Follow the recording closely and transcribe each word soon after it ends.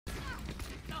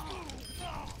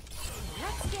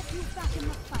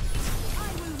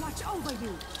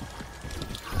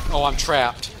Oh, I'm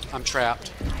trapped. I'm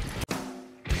trapped.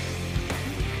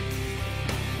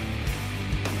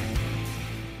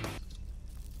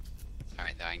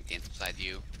 Alright, now I can dance beside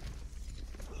you.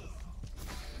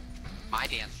 My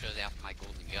dance shows off my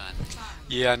golden gun.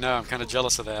 Yeah, no, I'm kind of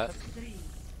jealous of that.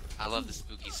 I love the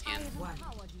spooky skin. Round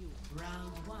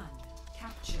one.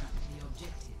 Capture the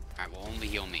objective. Alright, well, only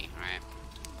heal me, alright?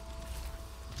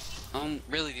 I'm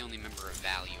really the only member of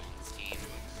value on this team.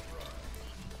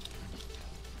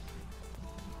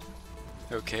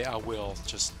 Okay, I will,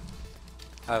 just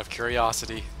out of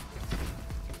curiosity.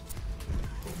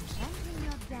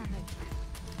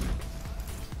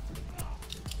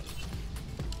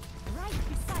 Right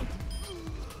beside you.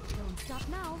 Don't stop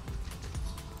now.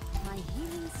 My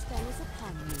healing spell is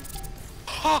upon you.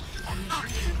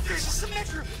 There's a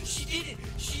Symmetra! She did it!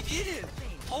 She did it!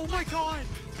 Oh my god!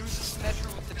 There's a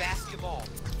Symmetra with the basketball.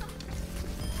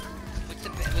 With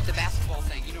the basketball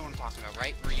thing, you know what I'm talking about,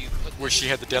 right? Where you put Where she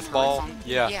had the death ball?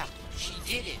 Yeah. Yeah, she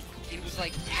did it. It was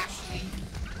like actually.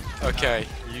 Okay,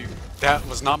 that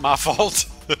was not my fault.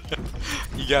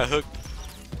 You got hooked.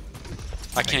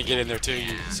 I can't get in there to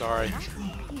you, sorry.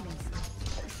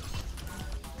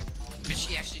 But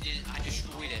she actually did it. I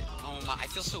destroyed it. Oh my, I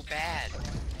feel so bad.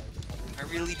 I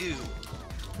really do.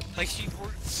 Like, she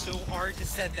worked so hard to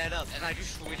set that up, and I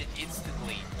destroyed it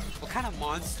instantly. What kind of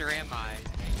monster am I?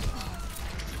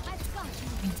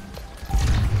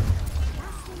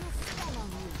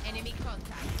 Enemy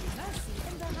contact. Mercy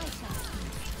in the right side.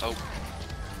 Oh.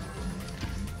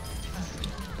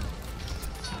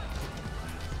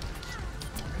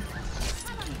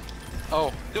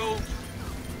 Oh, No!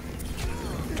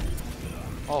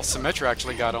 oh, Symmetra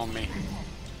actually got on me.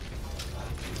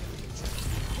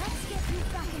 Let's get you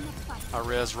back in the fight. I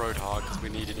res Roadhog because we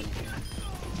needed him.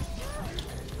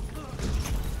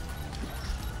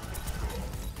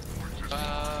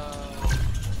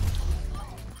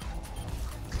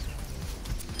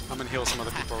 I'm gonna heal some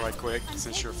other people right quick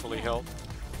since you're fully healed.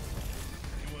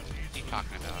 What are you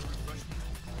talking about?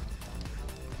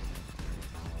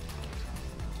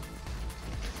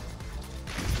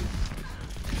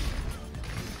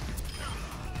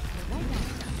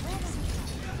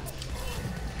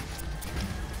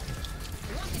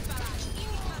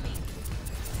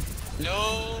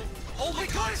 No! Oh my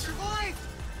god, I survived!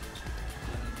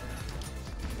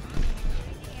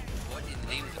 What in the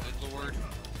name of the good Lord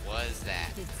was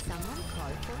that? Did someone call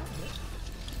for a hit?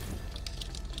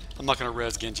 I'm not gonna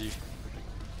res Genji.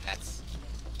 That's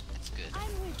good. I'm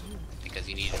with you. Because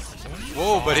you need it for someone.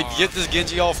 Whoa, but get this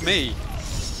Genji off me.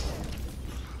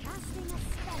 Casting a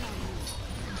spell on you.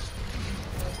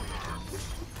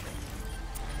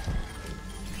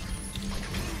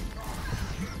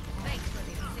 Thanks for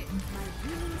the assist. My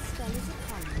healing spell is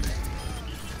upon you.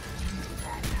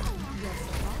 Your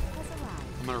support has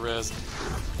arrived. I'm gonna res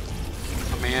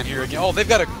a man here again. Oh, they've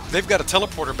got a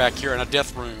teleporter back here in a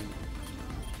death room.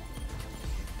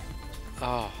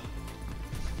 Oh,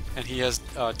 and he has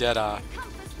Deadeye.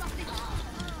 Compass nothing.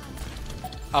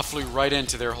 I flew right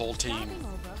into their whole team, Starting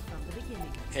over from the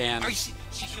beginning. and Oh, she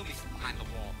killed me from behind the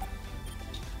wall.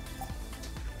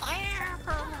 Alright,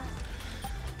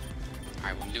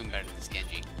 well, I'm doing better than this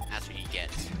Genji. That's what he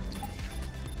gets.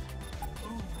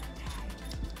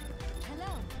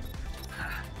 Hello.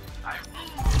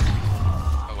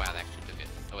 Oh wow, that actually took it.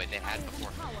 Oh wait, they had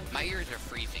before. My ears are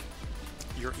freezing.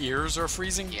 your ears are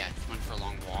freezing. Yeah, just went for a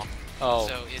long walk. Oh.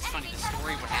 So it's funny, the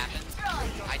story what happened.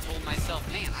 I told myself,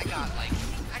 man, I got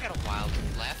a while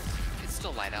left. It's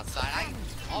still light outside.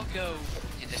 I'll go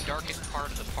in the darkest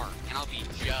part of the park and I'll be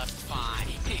just fine.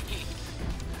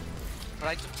 But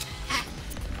I just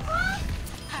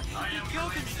he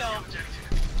killed himself.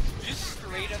 Just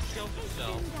straight up killed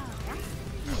himself.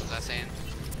 What was I saying?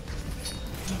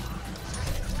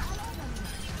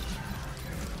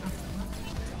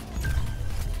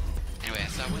 Anyway,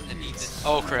 so I went to need this.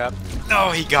 Oh crap!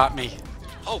 No, he got me.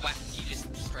 Oh, wow, he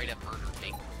just straight up murdered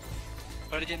me.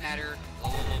 But it didn't matter.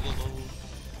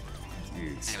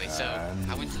 Anyway, so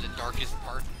I went to the darkest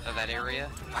part of that area.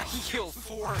 I killed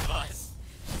 4 of us.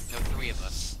 No, 3 of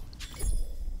us.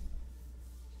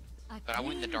 But I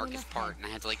went in the darkest part and I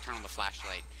had to like turn on the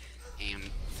flashlight. And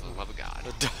for the love of God.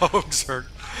 The dogs are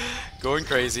going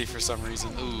crazy for some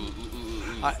reason. Ooh.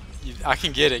 I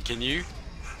can get it. Can you?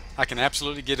 I can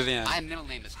absolutely get it in. My middle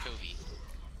name is Kobe.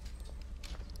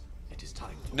 It is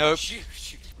time. Nope. Shoot.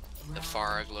 The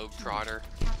Farah Globetrotter.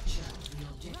 Capture the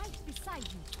objective. Right beside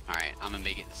you. Alright, I'm gonna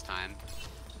make it this time.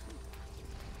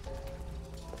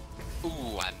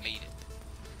 Ooh, I made it.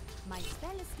 My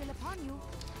spell is still upon you.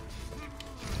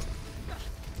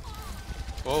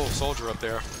 Oh, soldier up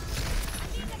there.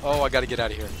 Oh, I gotta get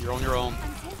out of here. You're on your own.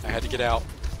 I had to get out.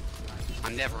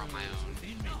 I'm never on my own.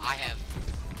 I have.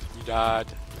 You died.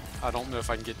 I don't know if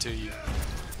I can get to you.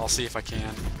 I'll see if I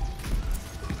can.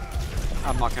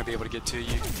 I'm not gonna be able to get to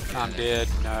you. I'm dead.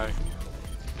 No.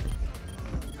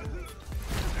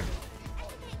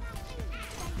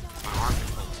 My arm is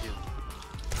full too.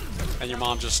 And your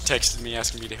mom just texted me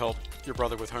asking me to help your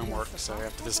brother with homework. So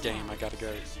after this game, I gotta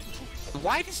go.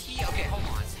 Why does he? Okay, hold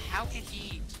on. How can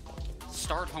he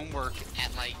start homework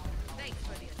at like?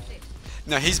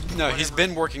 No, he's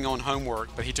been working on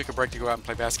homework, but he took a break to go out and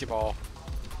play basketball.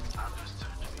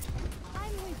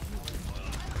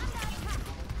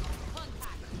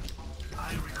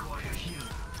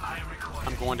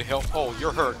 I'm going to help. Oh,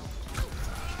 you're hurt.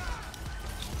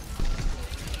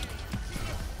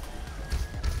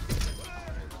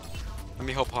 Let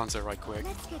me help Hanzo right quick.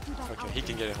 Okay, he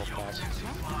can get a health back.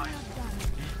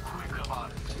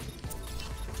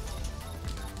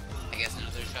 I guess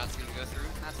another shot's gonna go through.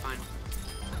 That's fine.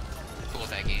 Cool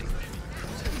with that game.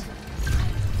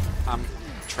 I'm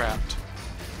trapped.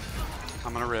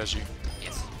 I'm gonna res you.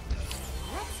 Yes.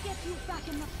 Let's get you back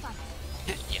in the fight.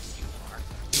 Yes, you are.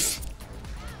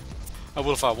 I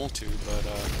will if I want to, but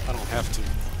I don't have to.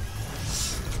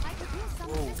 I could hear some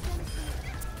Whoa. resistance.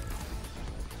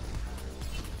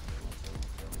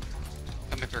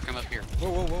 Come up here. Come up here. Whoa,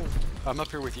 whoa, whoa. I'm up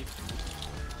here with you.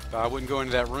 But I wouldn't go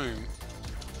into that room.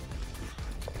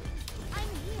 I'm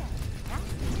here.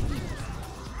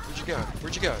 Where'd you go?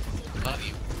 Where'd you go? Love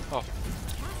you. Oh,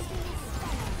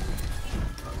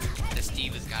 This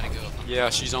Steve has got to go. yeah,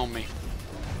 she's on me.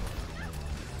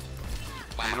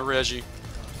 I'm gonna Wow. res you.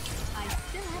 I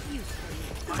still have use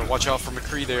for you. So watch out for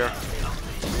McCree there.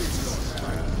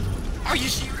 Are you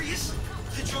serious?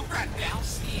 The Junkrat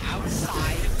bounced me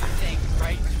outside of the thing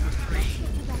right to the tree.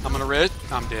 I'm gonna res.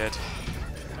 I'm dead.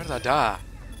 How did I die?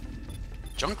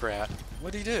 Junkrat?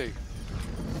 What did he do?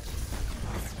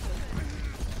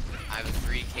 I have a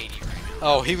 3 KD right now.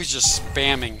 Oh, he was just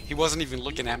spamming. He wasn't even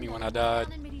looking at me when I died.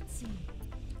 Medizin.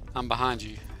 I'm behind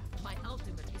you. My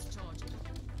ultimate is charging.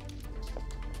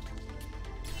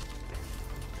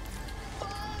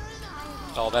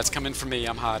 Oh, that's coming for me.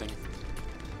 I'm hiding.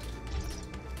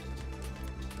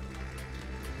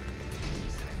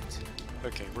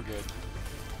 Okay, we're good.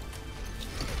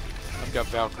 I've got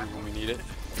Valkyrie when we need it.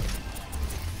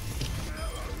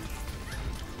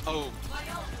 Oh.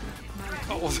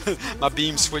 Oh, my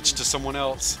beam switched to someone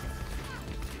else.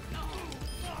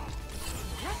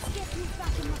 Let's get you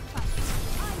back in the fight.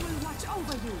 I will watch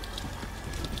over you.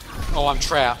 Oh, I'm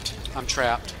trapped. I'm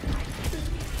trapped.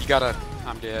 You gotta...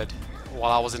 I'm dead.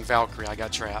 While I was in Valkyrie, I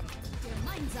got trapped.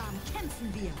 Gemeinsam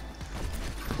kämpfen wir.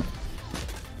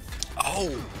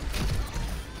 Oh!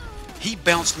 He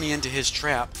bounced me into his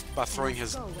trap by throwing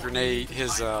his grenade,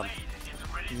 his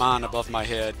mine above my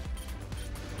head.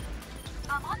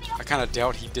 I kind of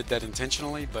doubt he did that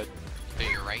intentionally, but So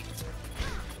you're right.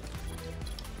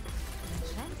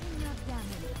 Preventing your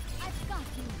damage. I've got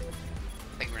you.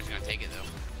 I think we're just gonna take it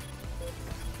though.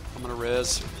 I'm gonna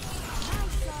res. My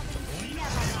servants never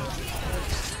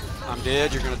die. I'm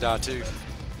dead, you're gonna die too.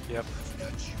 Yep. Der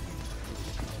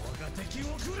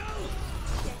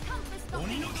Kampf ist noch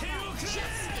nicht vorbei.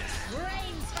 Justice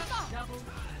reigns forever.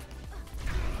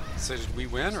 So did we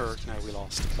win or no? We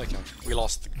lost. Okay, we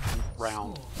lost the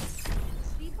round.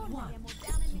 Die Wunder der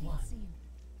modernen Medizin.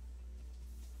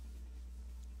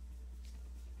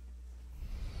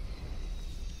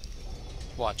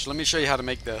 Watch. Let me show you how to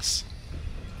make this.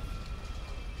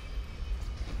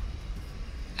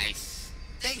 Nice.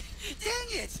 Dang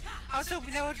it! I was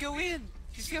hoping that would go in.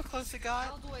 You see how close it got?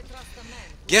 How do I trust a man?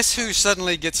 Guess who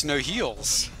suddenly gets no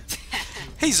heals?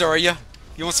 Hey Zarya,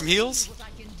 you want some heals? What I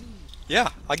can do. Yeah,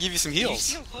 I'll give you some Did you heals.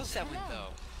 see how close that went though?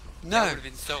 That No, would've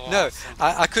been so no, awesome.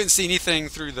 I couldn't see anything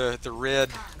through the red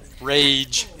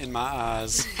rage in my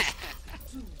eyes.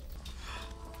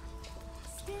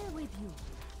 Still with you.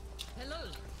 Hello.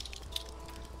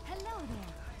 Hello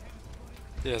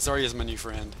there. Yeah, Zarya's my new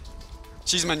friend.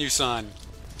 She's my new son.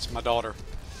 She's my daughter.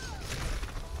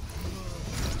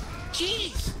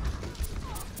 Jeez!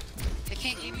 They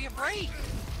can't give me a break.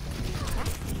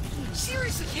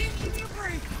 Seriously, can't give me a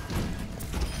break.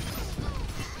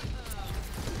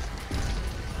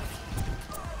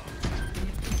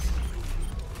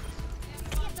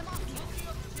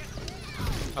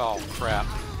 Oh crap.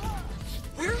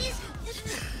 Where is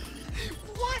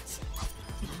what?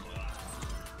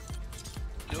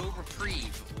 No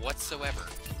reprieve whatsoever.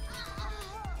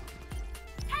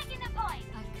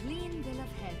 A clean bill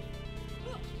of health.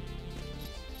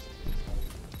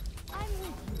 I'm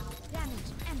with you.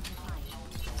 Damage amplified.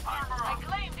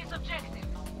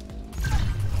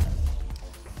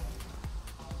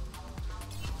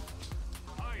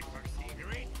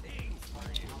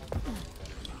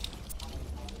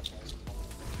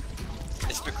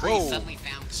 McCree Whoa. suddenly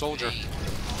found his Soldier. vein.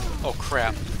 Oh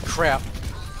crap. Crap.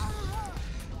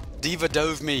 Diva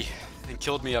dove me and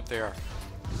killed me up there.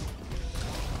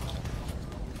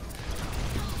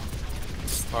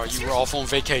 Or you were off on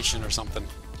vacation or something.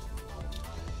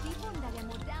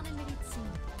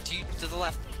 To the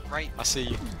left, right. I see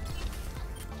you.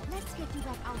 Let's get you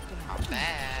back out there. Not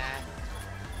bad.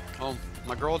 Oh,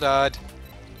 my girl died.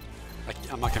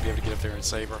 I'm not gonna be able to get up there and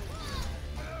save her.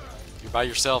 You're by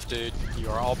yourself, dude. You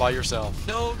are all by yourself.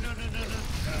 No, no, no, no,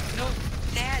 no. No,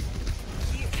 Dad.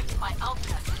 My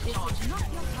ultimate is This charged. is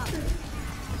not your time.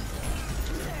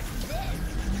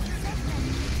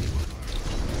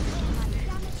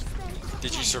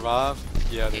 Did you survive?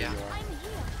 Yeah, there Yeah. you are. I'm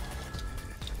here.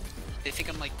 They think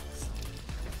I'm like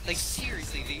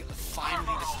seriously, they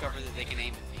finally discovered that they can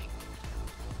aim at me.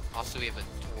 Also, we have a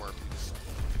torp who's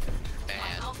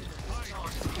bad. No, no,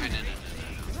 no, no, no.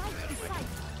 Right beside you.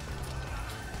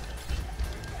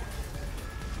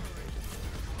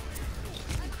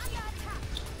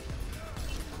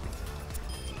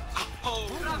 Oh!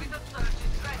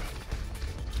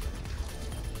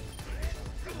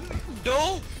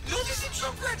 No! No, there's a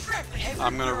Junkrat trap!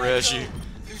 I'm gonna res you.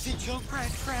 There's a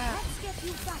Junkrat trap! Let's get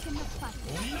you back in the fight.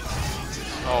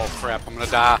 Oh crap, I'm gonna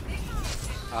die.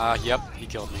 Yep, he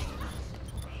killed me.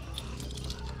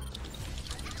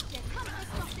 There comes the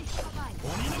sausage survival.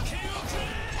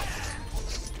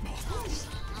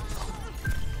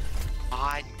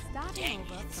 God Starting dang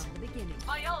over it. from the beginning.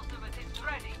 My ultimate is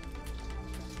ready.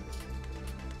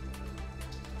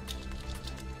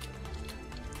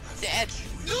 Dad!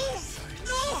 No!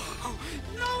 No!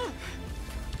 No!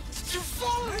 You're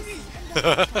following me!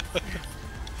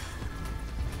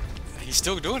 He's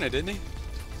still doing it, isn't he?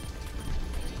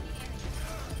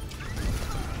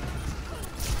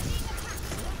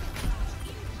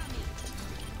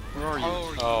 Where are you?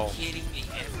 Oh, are you kidding me?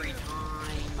 Every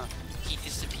time he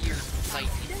disappears from sight.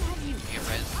 Hey,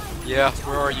 Rez. Yeah,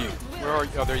 where are you? Where are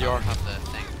you? Oh, there you are. Up the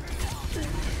thing.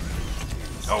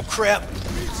 Oh crap!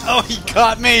 Oh, he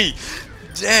got me!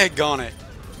 Daggone it!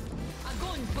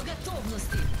 Огонь по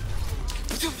готовности.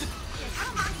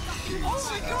 Oh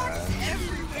my god, it's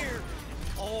everywhere!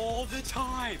 All the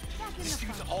time! This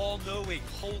dude's all-knowing.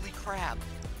 Holy crap.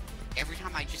 Every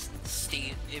time I just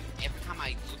stand, every time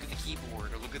I look at the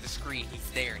keyboard or look at the screen, he's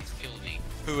there and he's killing me.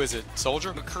 Who is it?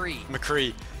 Soldier? McCree.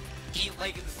 McCree. He,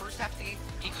 like, in the first half of the game,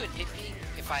 he couldn't hit me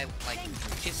if I, like,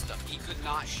 kissed him. He could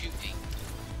not shoot me.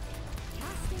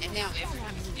 And now every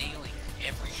time he's nailing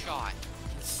every shot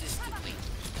consistently.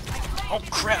 Oh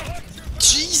crap!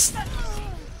 Jeez!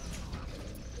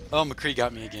 Oh, McCree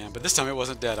got me again, but this time it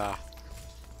wasn't Deadeye.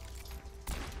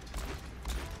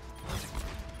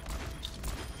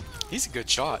 He's a good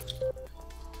shot.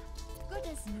 Good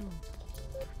as new.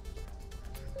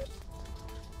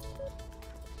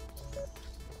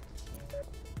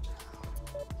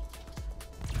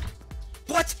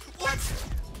 What? What?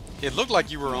 It looked like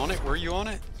you were on it. Were you on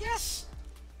it? Yes!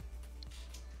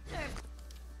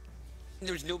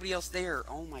 There's nobody else there.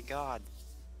 Oh my god.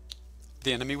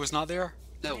 The enemy was not there?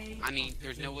 No, I mean,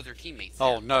 there's no other teammates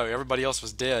Oh there. no, everybody else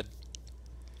was dead.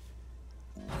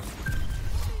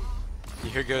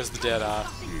 Here goes the Deadeye.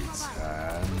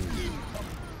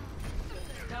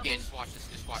 Yeah, just watch this,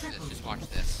 just watch this, just watch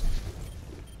this.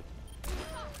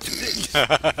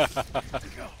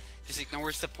 Just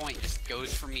ignores the point, just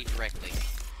goes for me directly.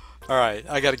 Alright,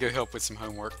 I gotta go help with some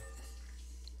homework.